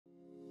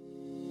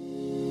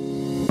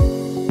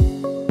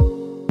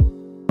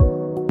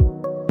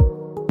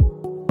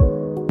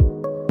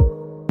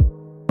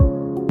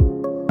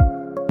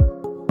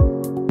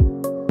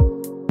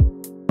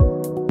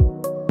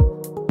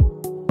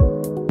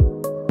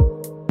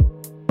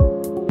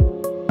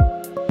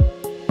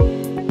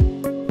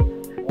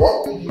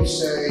you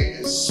say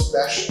is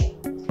special?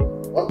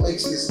 What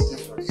makes this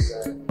different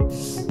than?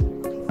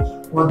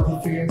 What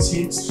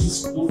differentiates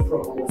this school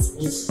from all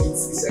schools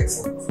is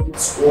excellence. Each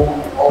school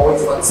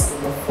always wants to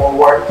move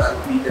forward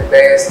and be the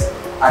best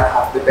and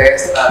have the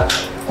best,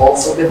 and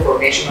also the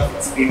formation of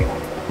its people.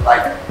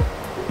 Like,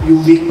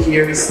 you being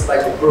here is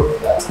like the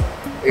proof that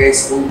a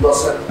school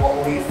doesn't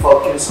only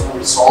focus on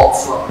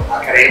results, on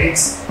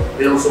academics.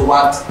 They also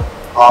want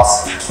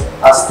us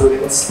as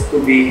students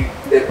to be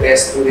the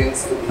best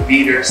students, to be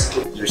leaders.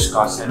 There's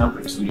constant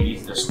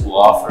opportunities the school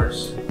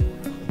offers,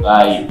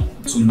 like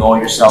to know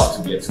yourself,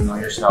 to get to know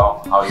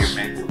yourself, how you're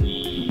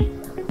mentally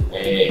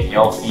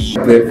healthy.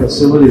 The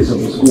facilities of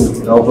the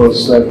school help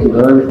us to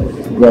learn,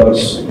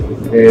 because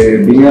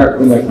being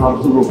in a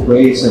comfortable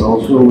place and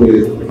also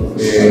with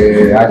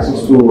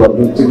access to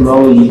good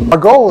technology. Our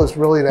goal is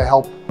really to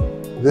help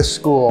this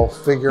school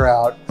figure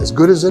out, as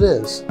good as it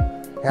is,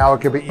 how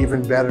it could be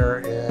even better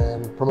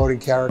in promoting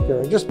character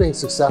and just being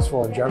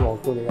successful in general,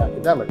 including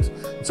academics.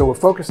 And so we're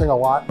focusing a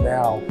lot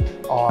now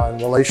on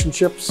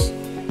relationships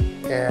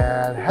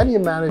and how do you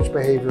manage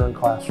behavior in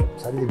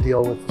classrooms? How do you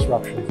deal with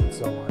disruptions and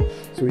so on?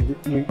 So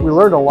we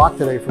learned a lot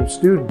today from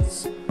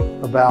students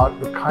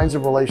about the kinds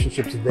of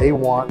relationships they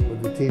want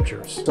with the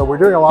teachers. So we're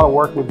doing a lot of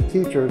work with the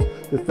teachers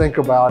to think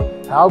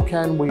about how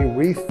can we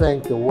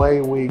rethink the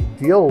way we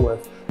deal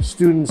with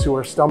students who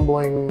are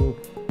stumbling,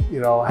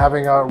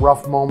 having a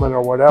rough moment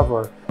or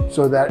whatever,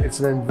 so that it's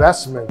an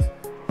investment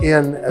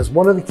in, as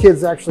one of the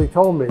kids actually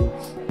told me,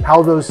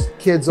 how those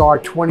kids are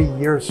 20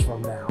 years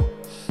from now.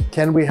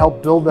 Can we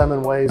help build them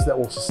in ways that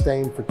will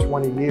sustain for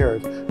 20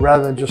 years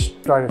rather than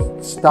just try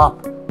to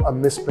stop a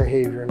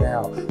misbehavior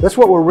now? That's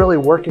what we're really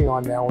working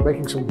on now. We're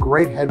making some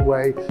great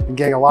headway and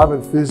getting a lot of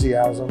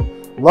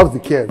enthusiasm. Love the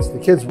kids. The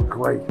kids were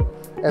great.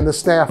 And the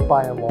staff,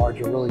 by and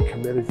large, are really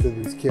committed to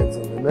these kids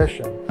and the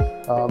mission.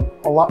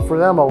 For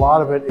them, a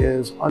lot of it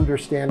is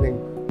understanding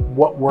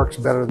what works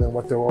better than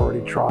what they're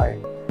already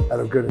trying out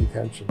of good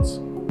intentions.